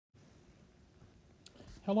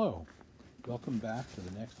Hello, welcome back to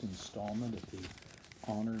the next installment of the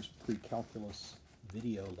Honors Precalculus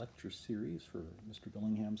video lecture series for Mr.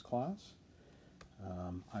 Billingham's class.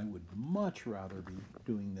 I would much rather be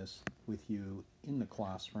doing this with you in the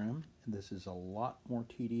classroom. This is a lot more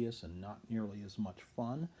tedious and not nearly as much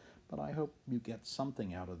fun, but I hope you get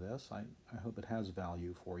something out of this. I hope it has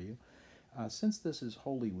value for you. Since this is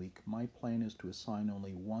Holy Week, my plan is to assign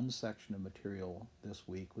only one section of material this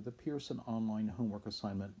week with a Pearson online homework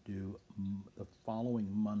assignment due the following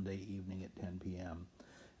Monday evening at 10 p.m.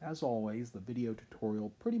 As always, the video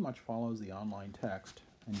tutorial pretty much follows the online text,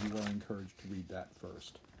 and you are encouraged to read that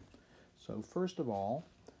first. So first of all,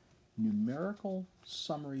 numerical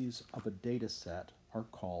summaries of a data set are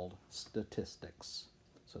called statistics.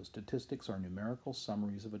 So statistics are numerical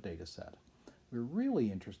summaries of a data set. We're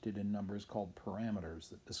really interested in numbers called parameters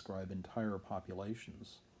that describe entire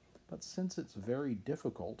populations. But since it's very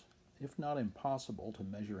difficult, if not impossible, to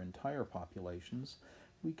measure entire populations,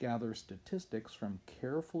 we gather statistics from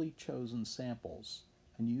carefully chosen samples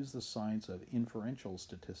and use the science of inferential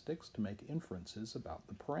statistics to make inferences about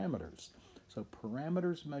the parameters. So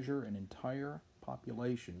parameters measure an entire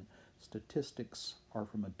population. Statistics are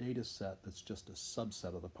from a data set that's just a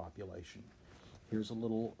subset of the population. Here's a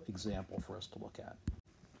little example for us to look at.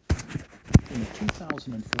 In a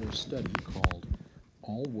 2004 study called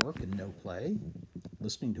All Work and No Play,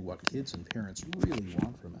 listening to what kids and parents really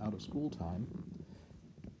want from out-of-school time,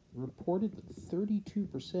 reported that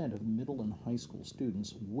 32% of middle and high school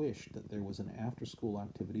students wished that there was an after-school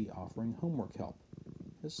activity offering homework help.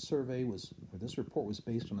 This report was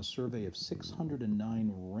based on a survey of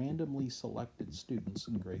 609 randomly selected students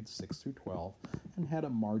in grades 6 through 12 and had a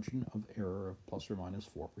margin of error of plus or minus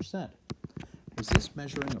 4%. Was this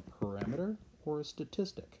measuring a parameter or a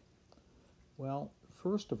statistic? Well,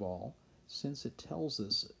 first of all, since it tells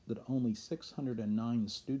us that only 609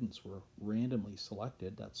 students were randomly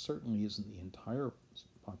selected, that certainly isn't the entire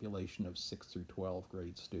population of 6 through 12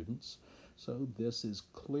 grade students. So this is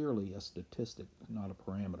clearly a statistic, not a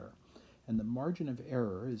parameter. And the margin of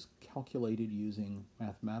error is calculated using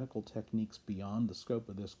mathematical techniques beyond the scope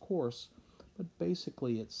of this course, but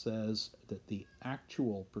basically it says that the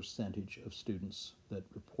actual percentage of students that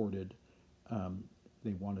reported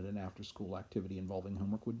they wanted an after-school activity involving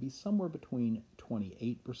homework would be somewhere between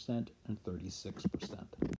 28% and 36%.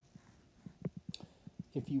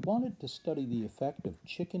 If you wanted to study the effect of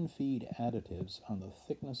chicken feed additives on the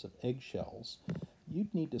thickness of eggshells,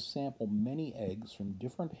 you'd need to sample many eggs from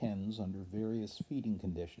different hens under various feeding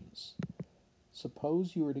conditions.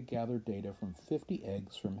 Suppose you were to gather data from 50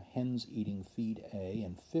 eggs from hens eating feed A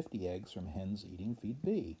and 50 eggs from hens eating feed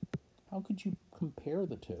B. How could you compare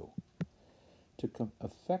the two? To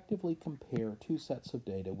effectively compare two sets of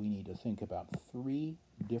data, we need to think about three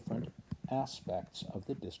different aspects of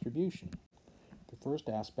the distribution. The first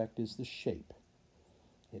aspect is the shape.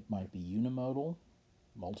 It might be unimodal,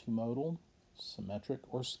 multimodal, symmetric,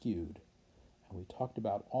 or skewed. And we talked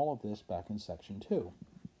about all of this back in section 2.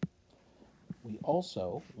 We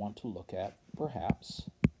also want to look at, perhaps,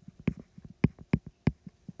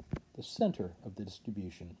 the center of the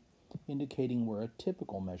distribution, indicating where a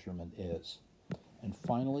typical measurement is. And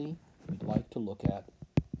finally, we'd like to look at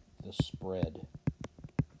the spread.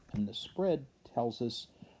 And the spread tells us,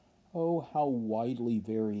 how widely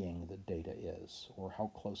varying the data is, or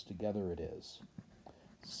how close together it is.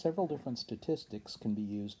 Several different statistics can be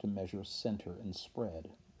used to measure center and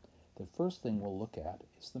spread. The first thing we'll look at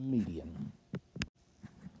is the median.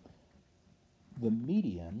 The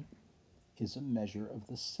median is a measure of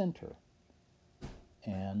the center,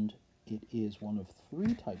 and it is one of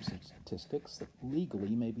three types of statistics that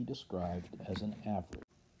legally may be described as an average.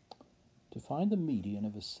 To find the median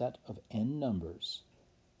of a set of n numbers,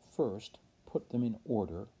 first put them in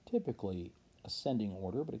order, typically ascending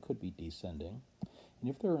order, but it could be descending. And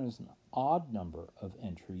if there is an odd number of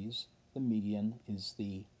entries, the median is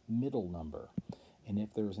the middle number. And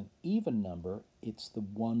if there's an even number, it's the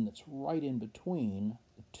one that's right in between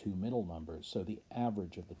the two middle numbers, so the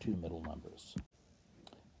average of the two middle numbers.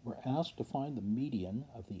 We're asked to find the median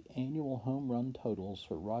of the annual home run totals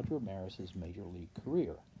for Roger Maris's Major League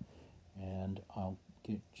career. And I'll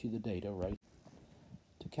get you the data right.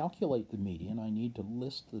 To calculate the median, I need to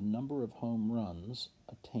list the number of home runs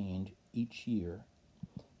attained each year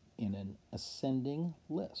in an ascending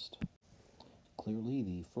list. Clearly,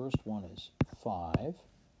 the first one is 5,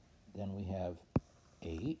 then we have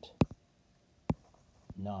 8,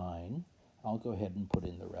 9. I'll go ahead and put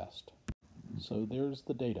in the rest. So there's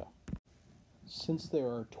the data. Since there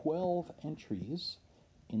are 12 entries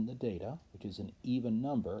in the data, which is an even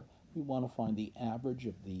number, we want to find the average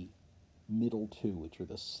of the middle two, which are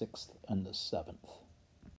the 6th and the 7th?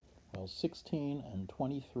 Well, 16 and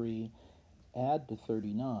 23 add to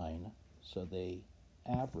 39, so they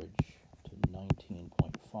average to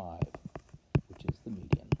 19.5, which is the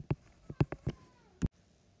median.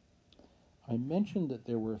 I mentioned that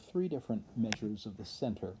there were 3 different measures of the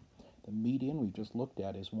center. The median we just looked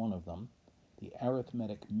at is one of them. The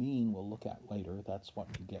arithmetic mean we'll look at later. That's what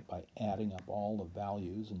you get by adding up all the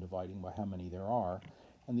values and dividing by how many there are.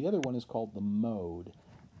 And the other one is called the mode,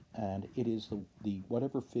 and it is the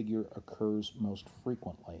whatever figure occurs most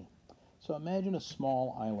frequently. So imagine a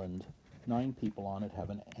small island. 9 people on it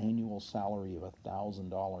have an annual salary of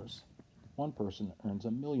 $1,000. One person earns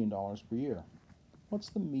 $1 million per year. What's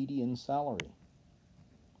the median salary?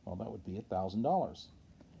 Well, that would be $1,000.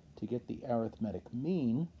 To get the arithmetic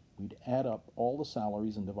mean, we'd add up all the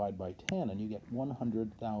salaries and divide by 10, and you get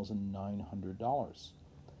 $100,900.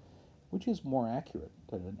 Which is more accurate,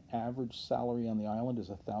 that an average salary on the island is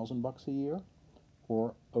 $1,000 a year,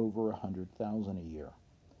 or over $100,000 a year?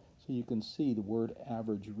 So you can see the word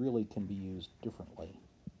average really can be used differently.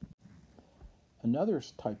 Another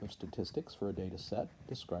type of statistics for a data set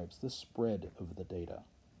describes the spread of the data.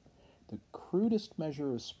 The crudest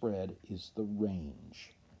measure of spread is the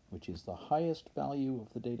range, which is the highest value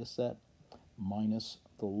of the data set minus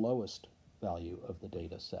the lowest value of the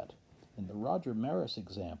data set. In the Roger Maris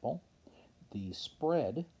example, the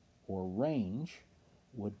spread, or range,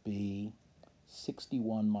 would be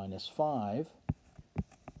 61 minus 5,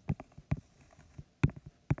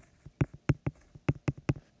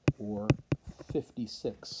 or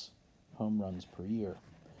 56 home runs per year.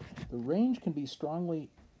 The range can be strongly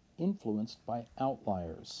influenced by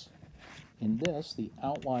outliers. In this, the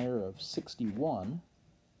outlier of 61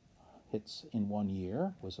 hits in 1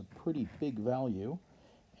 year was a pretty big value,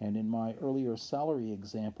 and in my earlier salary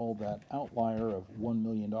example, that outlier of $1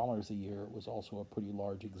 million a year was also a pretty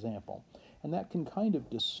large example. And that can kind of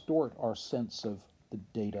distort our sense of the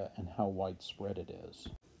data and how widespread it is.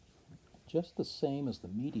 Just the same as the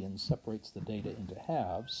median separates the data into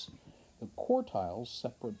halves, the quartiles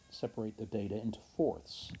separate the data into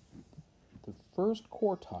fourths. The first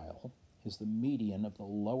quartile is the median of the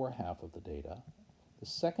lower half of the data, the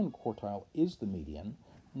second quartile is the median,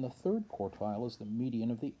 and the third quartile is the median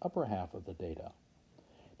of the upper half of the data.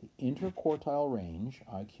 The interquartile range,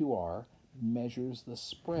 IQR, measures the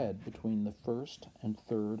spread between the first and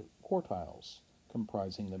third quartiles,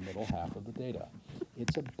 comprising the middle half of the data.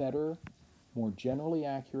 It's a better, more generally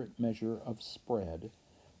accurate measure of spread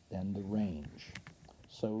than the range.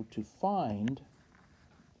 So to find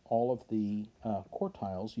all of the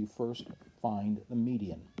quartiles, you first find the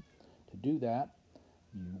median. To do that,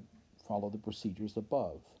 you follow the procedures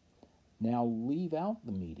above. Now leave out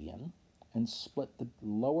the median and split the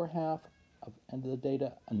lower half of the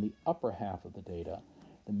data and the upper half of the data.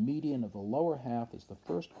 The median of the lower half is the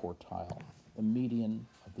first quartile, the median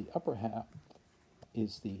of the upper half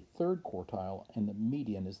is the third quartile, and the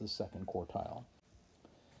median is the second quartile.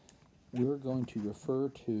 We're going to refer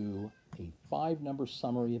to a 5-number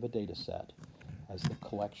summary of a data set as the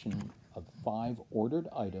collection of 5 ordered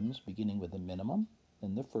items beginning with the minimum,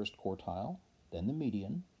 then the first quartile, then the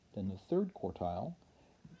median, then the third quartile,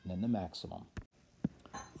 and then the maximum.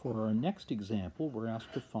 For our next example, we're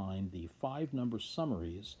asked to find the 5-number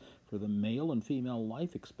summaries for the male and female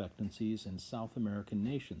life expectancies in South American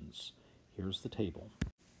nations. Here's the table.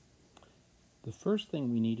 The first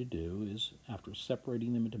thing we need to do is, after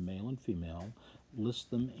separating them into male and female, list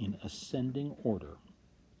them in ascending order.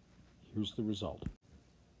 Here's the result.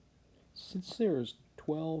 Since there's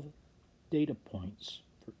 12 data points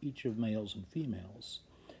for each of males and females,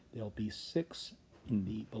 there'll be 6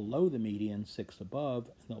 below the median, 6 above,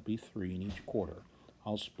 and there'll be 3 in each quarter.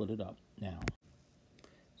 I'll split it up now.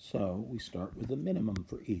 So we start with the minimum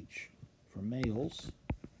for each. For males,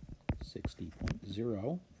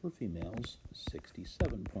 60.0. For females,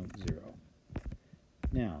 67.0.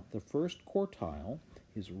 Now, the first quartile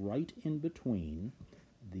is right in between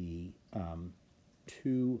the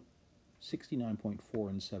 69.4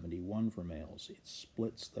 and 71 for males. It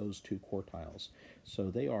splits those 2 quartiles. So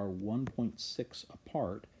they are 1.6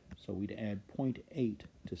 apart, so we'd add 0.8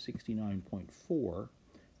 to 69.4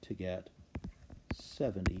 to get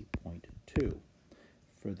 70.2.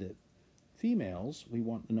 For the females, we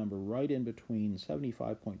want the number right in between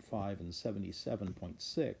 75.5 and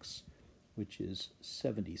 77.6, which is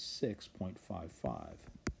 76.55.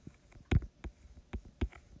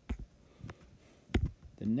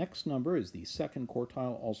 The next number is the second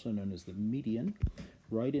quartile, also known as the median.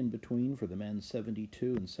 Right in between for the men,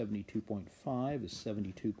 72 and 72.5 is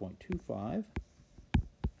 72.25.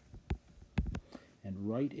 And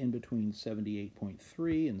right in between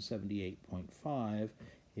 78.3 and 78.5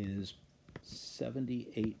 is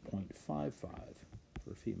 78.55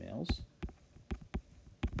 for females.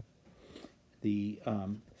 The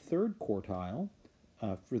third quartile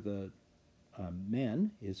for the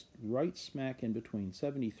men is right smack in between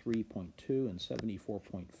 73.2 and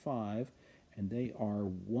 74.5, and they are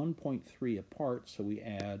 1.3 apart, so we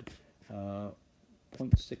add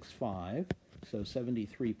 0.65, so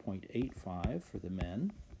 73.85 for the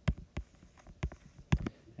men.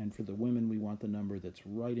 And for the women, we want the number that's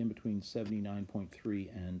right in between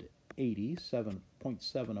 79.3 and 80,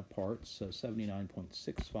 7.7 apart, so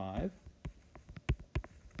 79.65.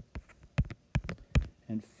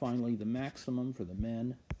 And finally, the maximum for the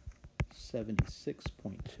men,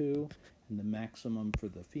 76.2, and the maximum for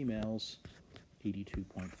the females,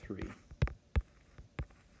 82.3.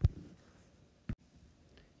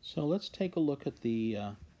 So let's take a look at the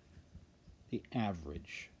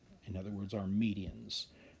average, in other words, our medians.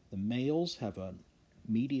 The males have a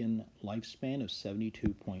median lifespan of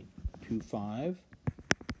 72.25,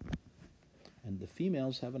 and the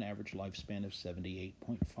females have an average lifespan of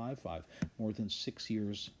 78.55, more than 6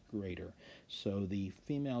 years greater. So the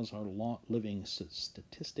females are living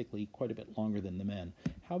statistically quite a bit longer than the men.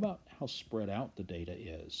 How about how spread out the data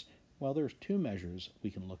is? Well, there's two measures we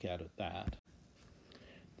can look at that.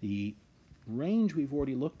 The range we've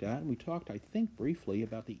already looked at, and we talked, I think, briefly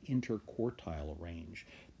about the interquartile range.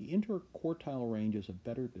 The interquartile range is a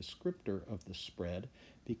better descriptor of the spread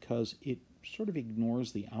because it sort of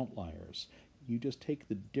ignores the outliers. You just take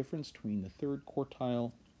the difference between the third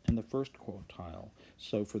quartile and the first quartile.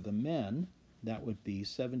 So for the men, that would be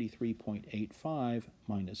 73.85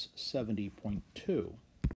 minus 70.2.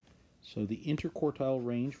 So the interquartile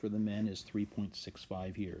range for the men is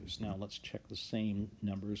 3.65 years. Now let's check the same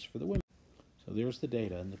numbers for the women. So there's the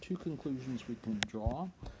data, and the two conclusions we can draw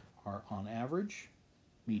are, on average,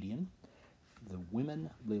 median, the women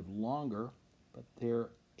live longer, but their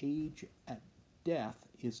age at death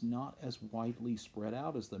is not as widely spread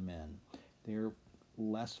out as the men. They're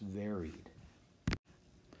less varied.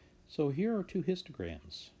 So here are two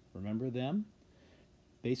histograms. Remember them?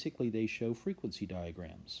 Basically, they show frequency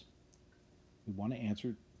diagrams. We want to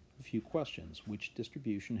answer a few questions. Which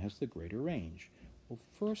distribution has the greater range? Well,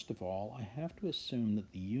 first of all, I have to assume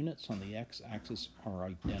that the units on the x-axis are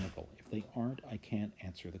identical. If they aren't, I can't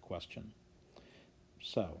answer the question.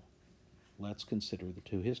 So, let's consider the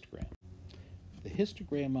two histograms. The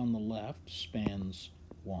histogram on the left spans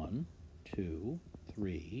 1, 2,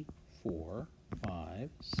 3, 4, 5,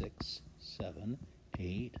 6, 7,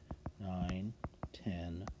 8, 9,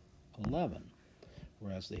 10, 11.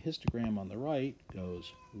 Whereas the histogram on the right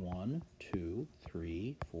goes 1, 2,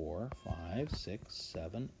 3, 4, 5, 6,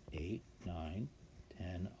 7, 8, 9,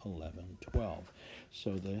 10, 11, 12.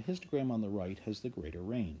 So the histogram on the right has the greater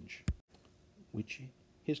range. Which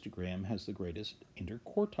histogram has the greatest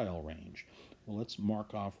interquartile range? Well, let's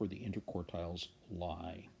mark off where the interquartiles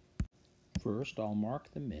lie. First, I'll mark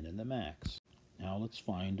the min and the max. Now let's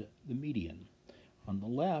find the median. On the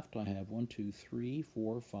left, I have 1, 2, 3,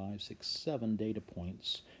 4, 5, 6, 7 data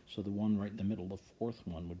points, so the one right in the middle, the fourth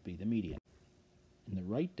one, would be the median. In the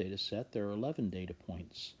right data set, there are 11 data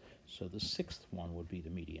points, so the sixth one would be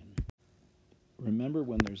the median. Remember,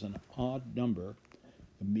 when there's an odd number,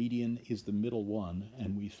 the median is the middle one,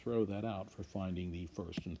 and we throw that out for finding the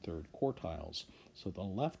first and third quartiles. So the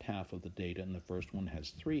left half of the data in the first one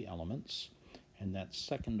has 3 elements, and that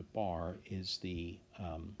second bar is the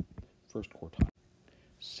first quartile.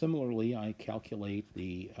 Similarly, I calculate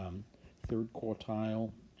the third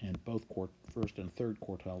quartile and both first and third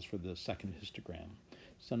quartiles for the second histogram.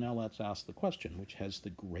 So now let's ask the question, which has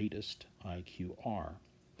the greatest IQR?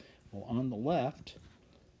 Well, on the left,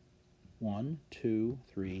 1, 2,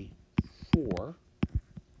 3, 4.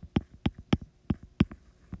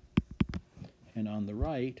 And on the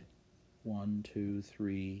right, 1, 2,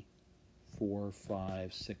 3, 4,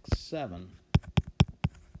 5, 6, 7.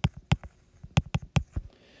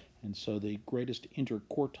 And so the greatest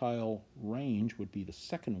interquartile range would be the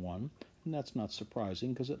second one, and that's not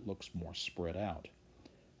surprising because it looks more spread out.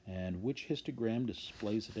 And which histogram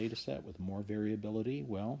displays a data set with more variability?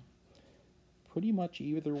 Well, pretty much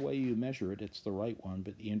either way you measure it, it's the right one,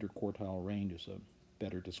 but the interquartile range is a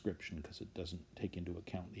better description because it doesn't take into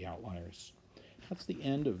account the outliers. That's the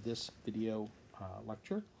end of this video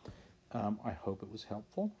lecture. I hope it was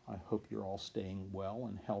helpful. I hope you're all staying well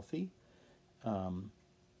and healthy.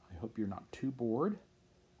 I hope you're not too bored.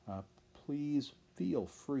 Please feel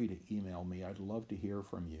free to email me. I'd love to hear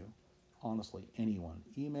from you. Honestly, anyone.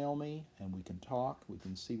 Email me and we can talk. We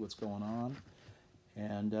can see what's going on.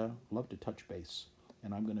 And love to touch base.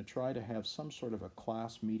 And I'm going to try to have some sort of a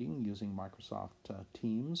class meeting using Microsoft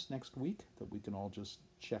Teams next week that we can all just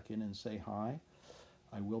check in and say hi.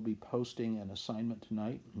 I will be posting an assignment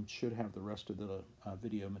tonight and should have the rest of the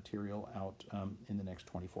video material out in the next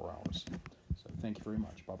 24 hours. So thank you very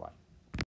much. Bye-bye.